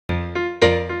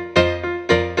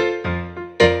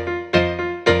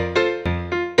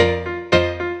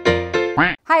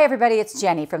Hi everybody, it's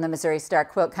Jenny from the Missouri Star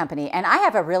Quilt Company, and I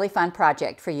have a really fun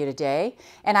project for you today.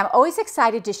 And I'm always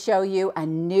excited to show you a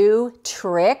new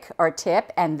trick or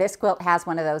tip, and this quilt has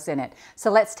one of those in it.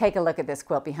 So let's take a look at this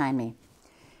quilt behind me.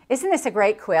 Isn't this a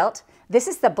great quilt? This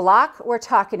is the block we're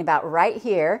talking about right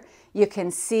here. You can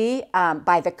see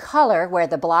by the color where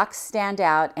the blocks stand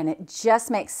out, and it just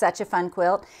makes such a fun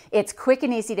quilt. It's quick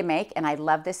and easy to make, and I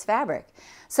love this fabric.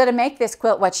 So to make this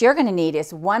quilt, what you're going to need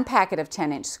is one packet of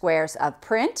 10-inch squares of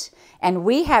print, and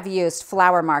we have used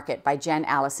Flower Market by Jen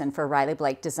Allyson for Riley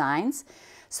Blake Designs.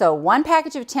 So one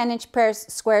package of 10-inch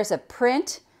squares of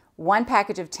print, one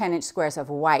package of 10-inch squares of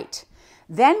white.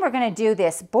 Then we're going to do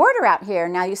this border out here.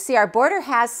 Now you see our border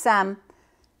has some,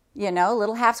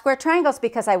 little half square triangles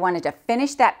because I wanted to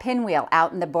finish that pinwheel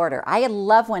out in the border. I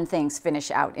love when things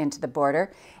finish out into the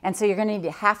border. And so you're going to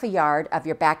need half a yard of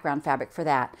your background fabric for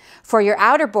that. For your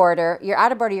outer border, you're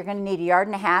going to need 1.5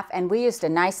 yards, and we used a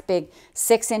nice big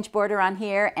 6-inch border on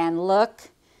here. And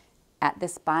look at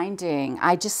this binding.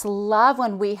 I just love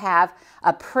when we have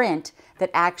a print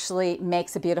that actually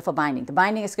makes a beautiful binding. The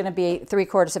binding is going to be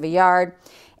 3/4 yard.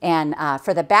 And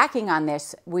for the backing on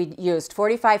this, we used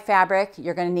 45 fabric.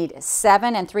 You're going to need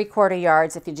 7 3/4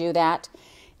 yards if you do that.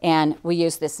 And we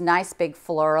use this nice big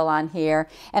floral on here.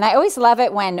 And I always love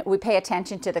it when we pay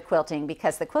attention to the quilting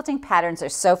because the quilting patterns are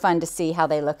so fun to see how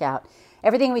they look out.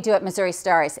 Everything we do at Missouri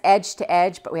Star is edge to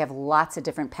edge, but we have lots of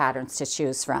different patterns to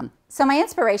choose from. So my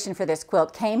inspiration for this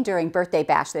quilt came during Birthday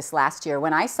Bash this last year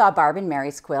when I saw Barb and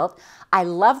Mary's quilt. I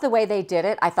love the way they did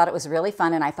it. I thought it was really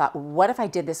fun, and I thought, what if I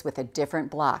did this with a different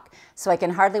block? So I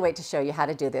can hardly wait to show you how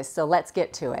to do this. So let's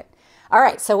get to it. All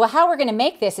right, so how we're going to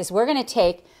make this is we're going to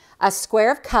take a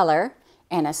square of color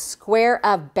and a square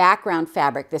of background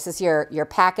fabric. This is your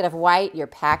packet of white, your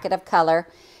packet of color.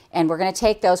 And we're going to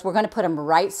take those, we're going to put them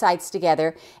right sides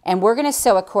together, and we're going to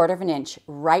sew 1/4 inch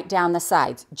right down the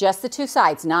sides. Just the two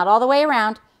sides, not all the way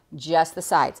around, just the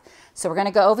sides. So we're going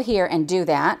to go over here and do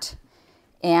that.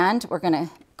 And we're going to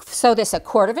sew this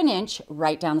 1/4 inch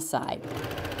right down the side.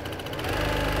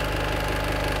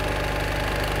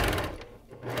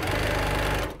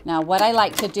 Now what I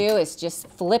like to do is just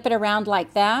flip it around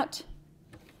like that.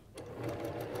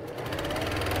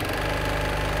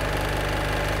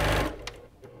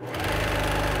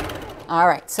 All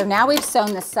right, so now we've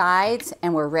sewn the sides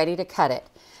and we're ready to cut it.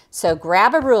 So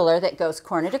grab a ruler that goes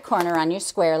corner to corner on your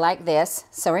square like this.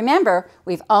 So remember,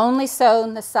 we've only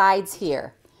sewn the sides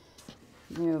here.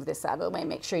 Move this out of the way,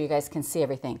 make sure you guys can see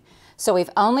everything. So we've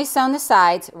only sewn the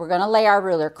sides. We're going to lay our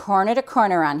ruler corner to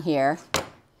corner on here,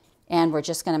 and we're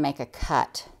just going to make a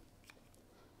cut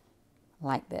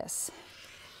like this.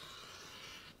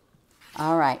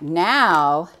 All right,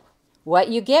 now what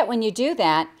you get when you do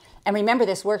that, and remember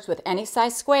this works with any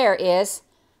size square, is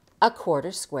a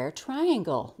 1/4 square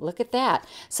triangle. Look at that.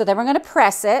 So then we're going to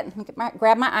press it. Let me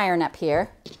grab my iron up here.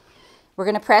 We're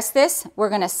going to press this. We're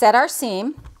going to set our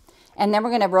seam, and then we're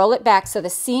going to roll it back so the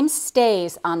seam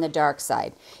stays on the dark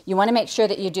side. You want to make sure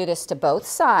that you do this to both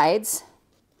sides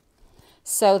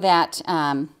so that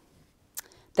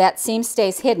that seam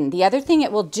stays hidden. The other thing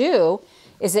it will do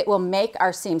is it will make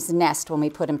our seams nest when we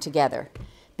put them together,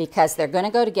 because they're going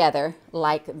to go together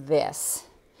like this,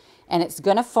 and it's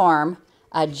going to form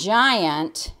a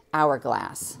giant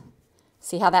hourglass.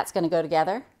 See how that's going to go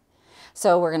together?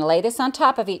 So we're going to lay this on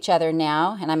top of each other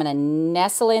now, and I'm going to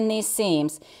nestle in these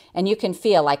seams, and you can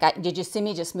feel like, did you see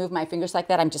me just move my fingers like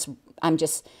that?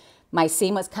 My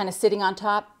seam was kind of sitting on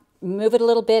top. Move it a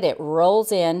little bit, it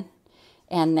rolls in,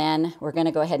 and then we're going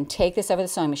to go ahead and take this over the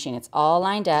sewing machine. It's all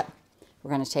lined up. We're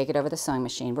going to take it over the sewing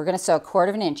machine. We're going to sew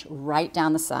 1/4 inch right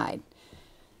down the side.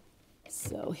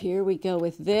 So here we go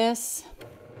with this.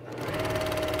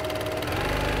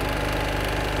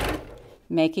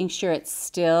 Making sure it's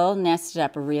still nested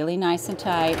up really nice and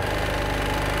tight,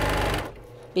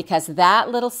 because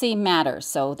that little seam matters.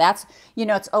 So that's,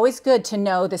 it's always good to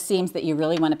know the seams that you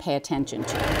really want to pay attention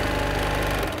to.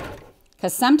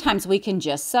 Because sometimes we can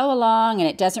just sew along and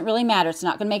it doesn't really matter. It's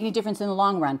not going to make any difference in the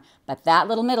long run, but that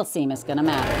little middle seam is going to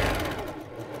matter.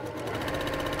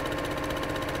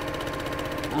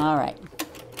 All right,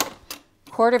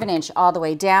 1/4 inch all the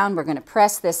way down. We're going to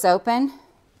press this open.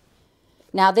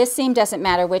 Now this seam doesn't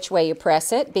matter which way you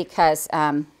press it, because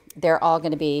they're all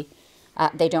going to be,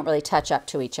 they don't really touch up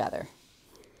to each other.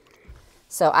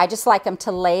 So I just like them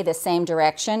to lay the same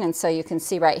direction, and so you can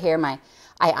see right here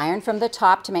I iron from the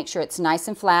top to make sure it's nice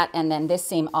and flat, and then this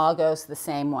seam all goes the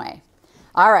same way.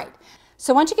 All right,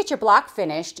 so once you get your block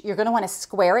finished, you're going to want to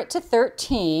square it to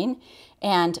 13,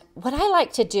 and what I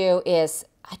like to do is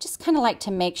I just kind of like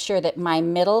to make sure that my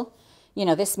middle,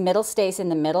 this middle stays in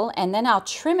the middle, and then I'll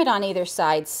trim it on either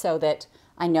side so that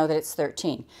I know that it's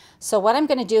 13. So what I'm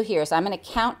going to do here is I'm going to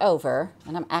count over,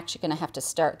 and I'm actually going to have to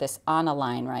start this on a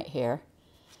line right here.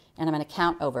 And I'm going to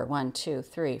count over 1, 2,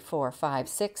 3, 4, 5,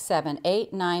 6, 7,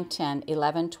 8, 9, 10,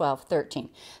 11, 12, 13.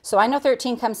 So I know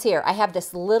 13 comes here. I have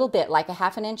this little bit, like a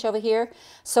 ½ inch over here.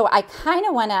 So I kind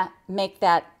of want to make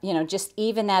that, you know, just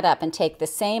even that up and take the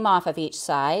same off of each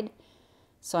side.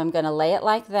 So I'm going to lay it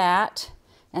like that.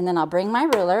 And then I'll bring my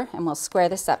ruler and we'll square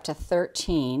this up to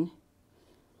 13.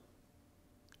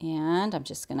 And I'm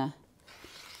just going to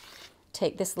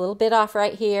take this little bit off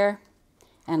right here.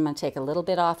 And I'm going to take a little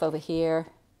bit off over here,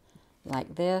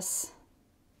 like this.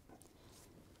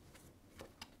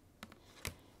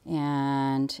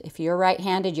 And if you're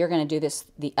right-handed, you're going to do this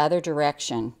the other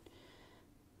direction.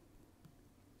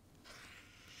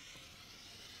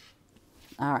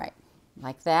 All right,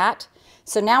 like that.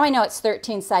 So now I know it's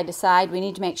 13 side to side. We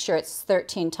need to make sure it's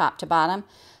 13 top to bottom.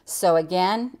 So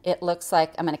again, it looks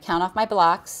like I'm going to count off my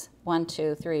blocks. 1,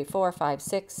 2, 3, 4, 5,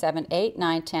 6, 7, 8,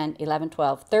 9, 10, 11,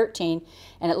 12, 13.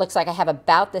 And it looks like I have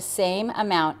about the same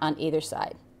amount on either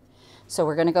side. So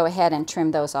we're going to go ahead and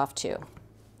trim those off too.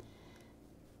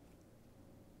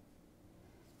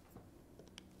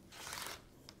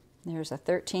 There's a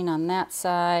 13 on that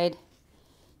side.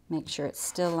 Make sure it's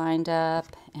still lined up,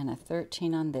 and a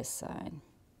 13 on this side.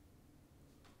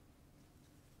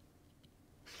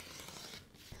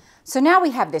 So now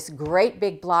we have this great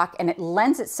big block, and it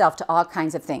lends itself to all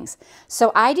kinds of things.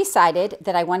 So I decided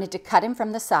that I wanted to cut him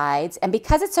from the sides, and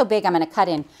because it's so big, I'm going to cut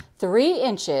in 3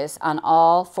 inches on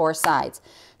all 4 sides.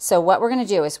 So what we're going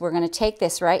to do is we're going to take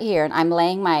this right here, and I'm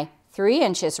laying my 3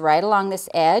 inches right along this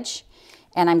edge,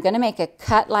 and I'm going to make a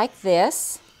cut like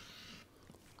this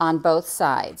on both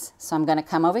sides. So I'm going to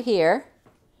come over here,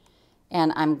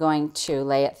 and I'm going to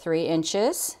lay it 3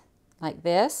 inches like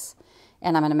this,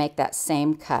 and I'm going to make that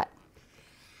same cut.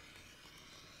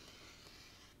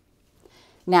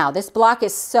 Now, this block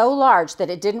is so large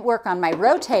that it didn't work on my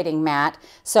rotating mat,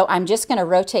 so I'm just going to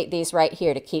rotate these right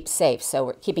here to keep safe. So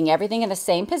we're keeping everything in the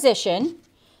same position.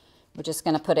 We're just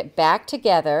going to put it back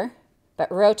together,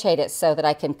 but rotate it so that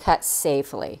I can cut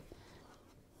safely.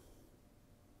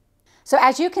 So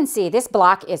as you can see, this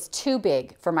block is too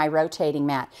big for my rotating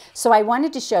mat. So I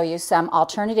wanted to show you some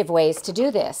alternative ways to do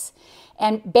this.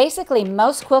 And basically,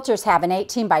 most quilters have an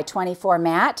 18 by 24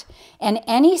 mat, and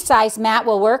any size mat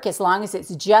will work as long as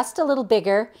it's just a little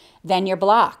bigger than your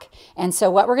block. And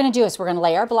so what we're going to do is we're going to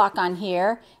lay our block on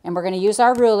here, and we're going to use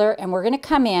our ruler, and we're going to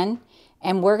come in,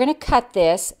 and we're going to cut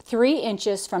this 3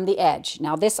 inches from the edge.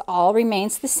 Now, this all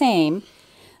remains the same,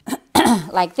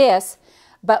 like this.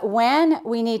 But when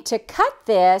we need to cut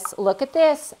this, look at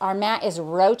this, our mat is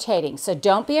rotating. So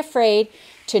don't be afraid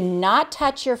to not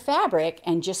touch your fabric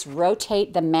and just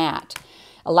rotate the mat.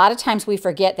 A lot of times we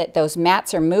forget that those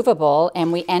mats are movable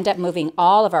and we end up moving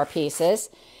all of our pieces.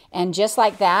 And just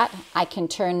like that, I can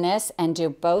turn this and do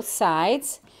both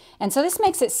sides. And so this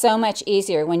makes it so much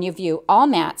easier when you view all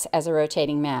mats as a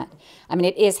rotating mat. I mean,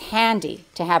 it is handy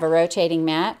to have a rotating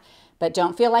mat, but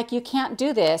don't feel like you can't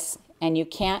do this. And you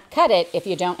can't cut it if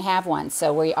you don't have one.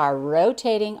 So we are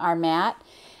rotating our mat.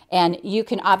 And you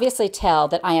can obviously tell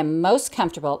that I am most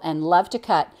comfortable and love to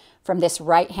cut from this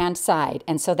right-hand side.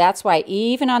 And so that's why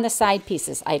even on the side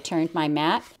pieces, I turned my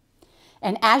mat.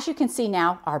 And as you can see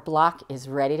now, our block is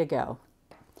ready to go.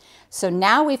 So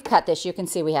now we've cut this, you can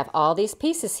see we have all these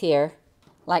pieces here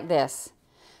like this.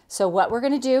 So what we're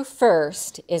going to do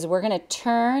first is we're going to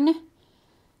turn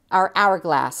our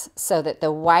hourglass so that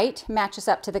the white matches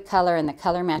up to the color and the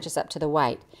color matches up to the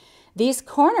white. These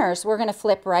corners we're going to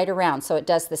flip right around so it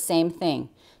does the same thing.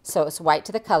 So it's white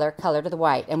to the color, color to the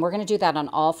white, and we're going to do that on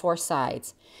all 4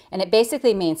 sides. And it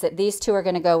basically means that these 2 are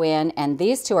going to go in and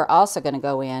these 2 are also going to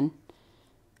go in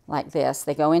like this.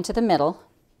 They go into the middle.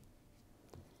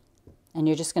 And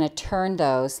you're just going to turn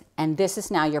those, and this is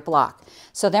now your block.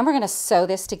 So then we're going to sew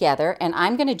this together, and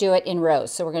I'm going to do it in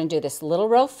rows. So we're going to do this little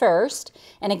row first,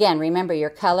 and again, remember your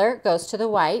color goes to the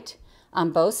white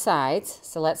on both sides.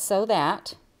 So let's sew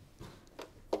that.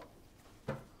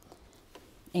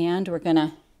 And we're going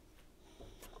to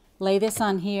lay this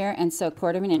on here and sew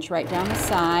 1/4 inch right down the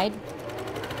side.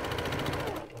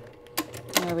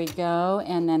 There we go,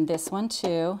 and then this one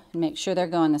too. And make sure they're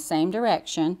going the same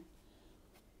direction.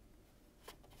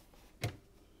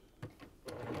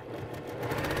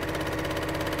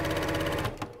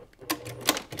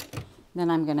 Then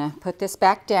I'm going to put this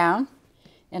back down,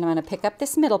 and I'm going to pick up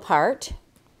this middle part,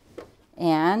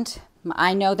 and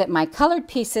I know that my colored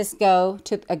pieces go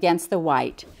against the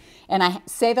white, and I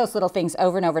say those little things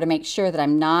over and over to make sure that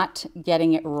I'm not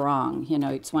getting it wrong. You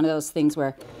know, it's one of those things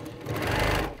where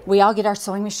we all get our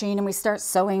sewing machine and we start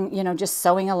sewing, you know, just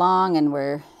sewing along,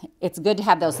 and it's good to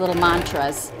have those little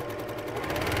mantras.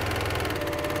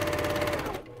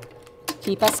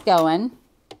 Keep us going.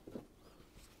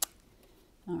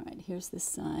 All right, here's this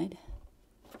side.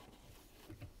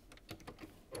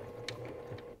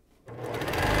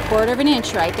 Quarter of an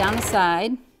inch right down the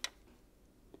side.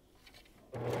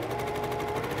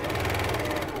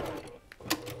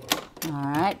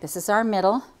 All right, this is our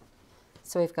middle.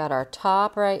 So we've got our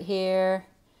top right here,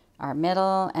 our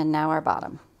middle, and now our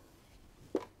bottom.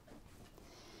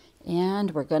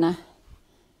 And we're gonna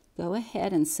go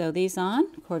ahead and sew these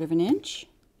on, quarter of an inch.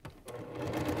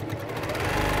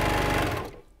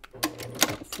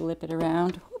 Flip it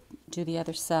around, do the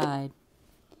other side.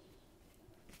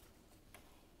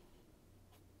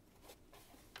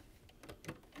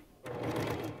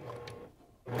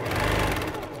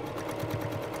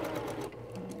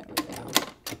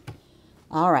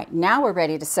 All right, now we're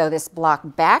ready to sew this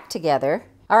block back together.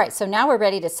 All right, so now we're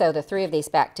ready to sew the 3 of these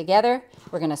back together.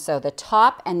 We're gonna sew the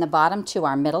top and the bottom to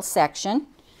our middle section.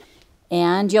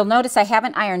 And you'll notice I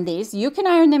haven't ironed these. You can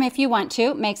iron them if you want to.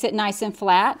 It makes it nice and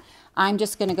flat. I'm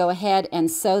just gonna go ahead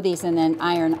and sew these and then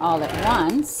iron all at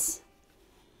once.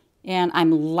 And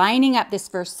I'm lining up this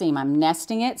first seam. I'm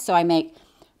nesting it, so I make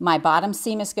my bottom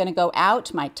seam is gonna go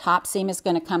out, my top seam is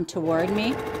gonna come toward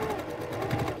me.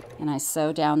 And I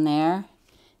sew down there.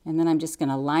 And then I'm just going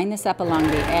to line this up along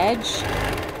the edge.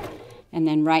 And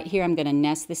then right here I'm going to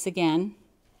nest this again.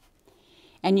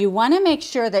 And you want to make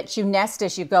sure that you nest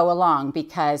as you go along,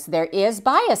 because there is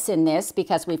bias in this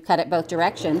because we've cut it both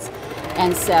directions.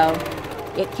 And so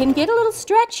it can get a little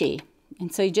stretchy.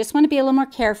 And so you just want to be a little more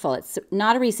careful. It's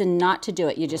not a reason not to do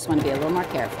it. You just want to be a little more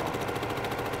careful.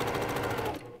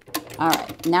 All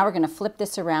right, now we're going to flip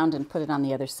this around and put it on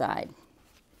the other side.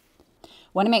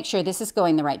 Want to make sure this is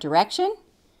going the right direction.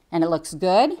 And it looks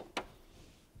good.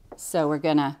 So we're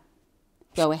gonna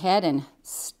go ahead and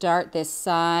start this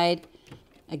side.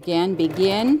 Again,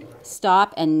 begin,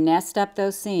 stop, and nest up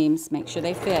those seams. Make sure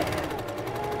they fit.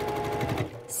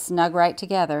 Snug right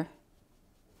together.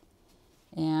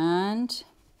 And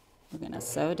we're gonna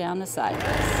sew down the side of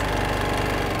this.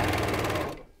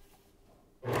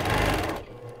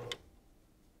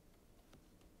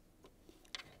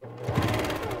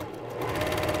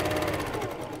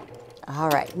 All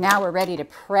right, now we're ready to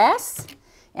press.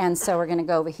 And so we're gonna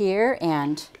go over here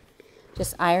and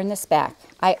just iron this back.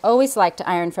 I always like to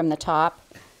iron from the top.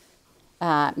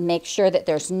 Make sure that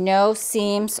there's no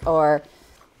seams or,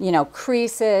 you know,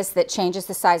 creases that changes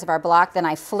the size of our block. Then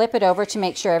I flip it over to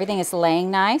make sure everything is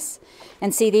laying nice.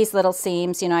 And see these little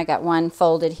seams, you know, I got one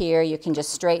folded here. You can just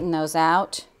straighten those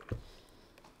out.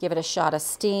 Give it a shot of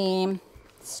steam.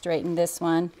 Straighten this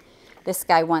one. This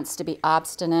guy wants to be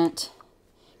obstinate.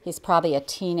 He's probably a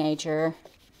teenager.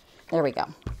 There we go.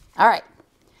 All right.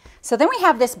 So then we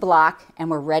have this block and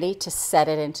we're ready to set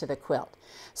it into the quilt.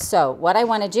 So what I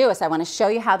want to do is I want to show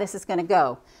you how this is going to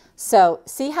go. So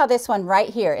see how this one right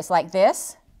here is like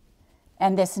this?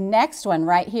 And this next one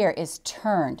right here is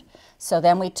turned. So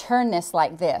then we turn this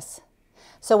like this.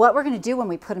 So what we're going to do when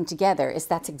we put them together is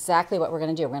that's exactly what we're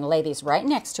going to do. We're going to lay these right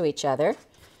next to each other.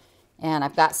 And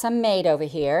I've got some made over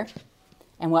here.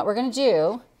 And what we're going to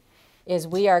do is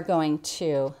we are going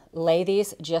to lay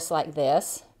these just like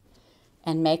this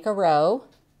and make a row.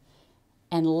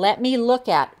 And let me look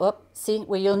at, see,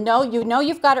 well, you know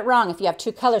you've got it wrong if you have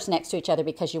two colors next to each other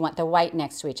because you want the white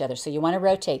next to each other. So you want to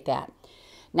rotate that.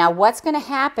 Now what's going to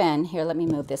happen, here, let me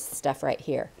move this stuff right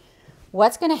here.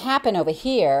 What's going to happen over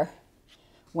here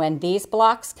when these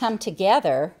blocks come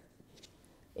together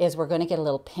is we're going to get a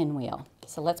little pinwheel.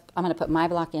 So I'm going to put my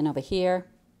block in over here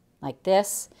like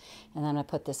this, and then I'm going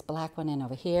to put this black one in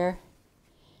over here.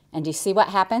 And do you see what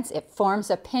happens? It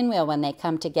forms a pinwheel when they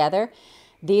come together.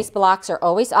 These blocks are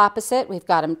always opposite. We've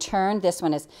got them turned. This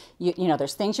one is, you know,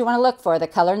 there's things you want to look for. The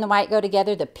color and the white go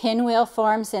together. The pinwheel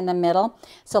forms in the middle.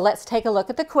 So let's take a look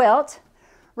at the quilt.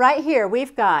 Right here,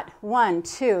 we've got 1,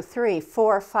 2, 3,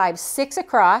 4, 5, 6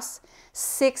 across,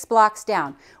 6 blocks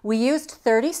down. We used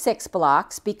 36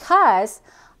 blocks because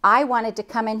I wanted to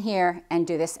come in here and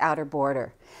do this outer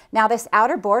border. Now this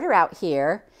outer border out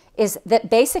here is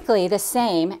basically the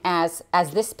same as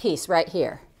this piece right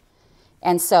here.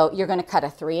 And so you're going to cut a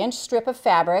 3-inch strip of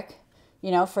fabric,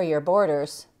 you know, for your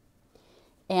borders.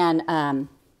 And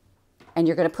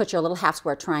you're going to put your little half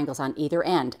square triangles on either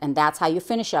end. And that's how you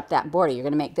finish up that border. You're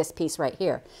going to make this piece right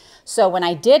here. So when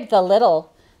I did the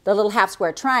little half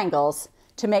square triangles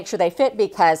to make sure they fit,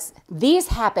 because these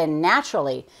happen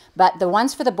naturally, but the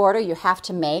ones for the border you have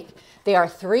to make, they are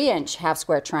 3-inch half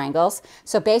square triangles.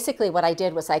 So basically what I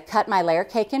did was I cut my layer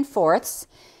cake in fourths,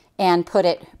 and put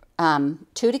it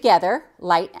two together,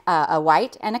 a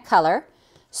white and a color,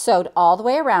 sewed all the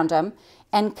way around them,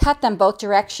 and cut them both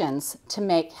directions to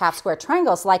make half square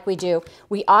triangles like we do.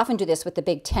 We often do this with the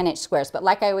big 10-inch squares, but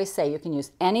like I always say, you can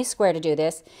use any square to do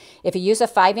this. If you use a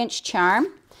 5-inch charm,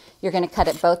 you're going to cut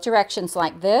it both directions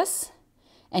like this,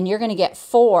 and you're going to get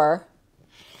 4.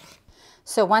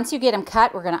 So once you get them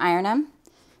cut, we're going to iron them.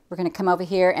 We're going to come over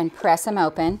here and press them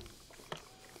open.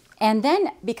 And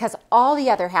then, because all the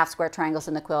other half square triangles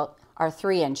in the quilt are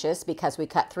 3 inches, because we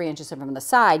cut 3 inches from the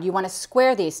side, you want to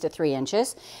square these to 3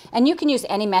 inches. And you can use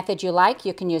any method you like.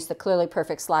 You can use the Clearly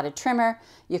Perfect slotted trimmer.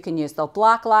 You can use the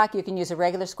block lock. You can use a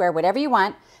regular square, whatever you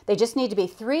want. They just need to be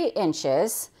 3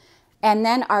 inches. And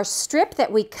then our strip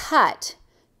that we cut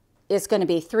is going to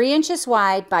be 3 inches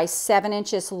wide by 7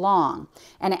 inches long,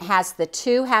 and it has the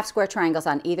 2 half square triangles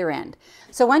on either end.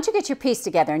 So once you get your piece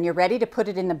together and you're ready to put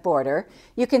it in the border,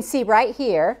 you can see right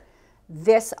here,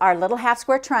 our little half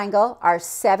square triangle, our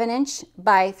 7-inch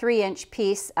by 3-inch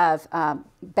piece of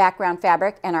background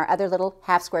fabric, and our other little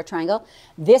half square triangle.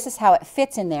 This is how it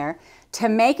fits in there. To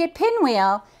make it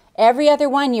pinwheel, every other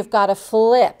one you've got to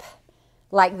flip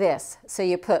like this. So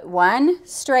you put one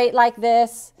straight like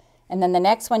this, and then the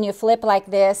next one you flip like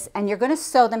this, and you're going to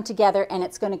sew them together, and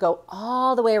it's going to go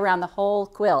all the way around the whole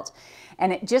quilt.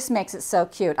 And it just makes it so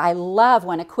cute. I love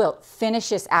when a quilt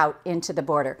finishes out into the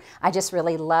border. I just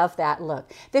really love that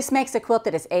look. This makes a quilt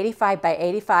that is 85 by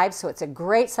 85, so it's a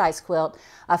great size quilt,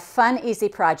 a fun, easy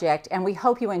project, and we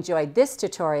hope you enjoyed this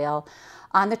tutorial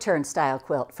on the turnstile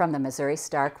quilt from the Missouri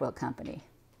Star Quilt Company.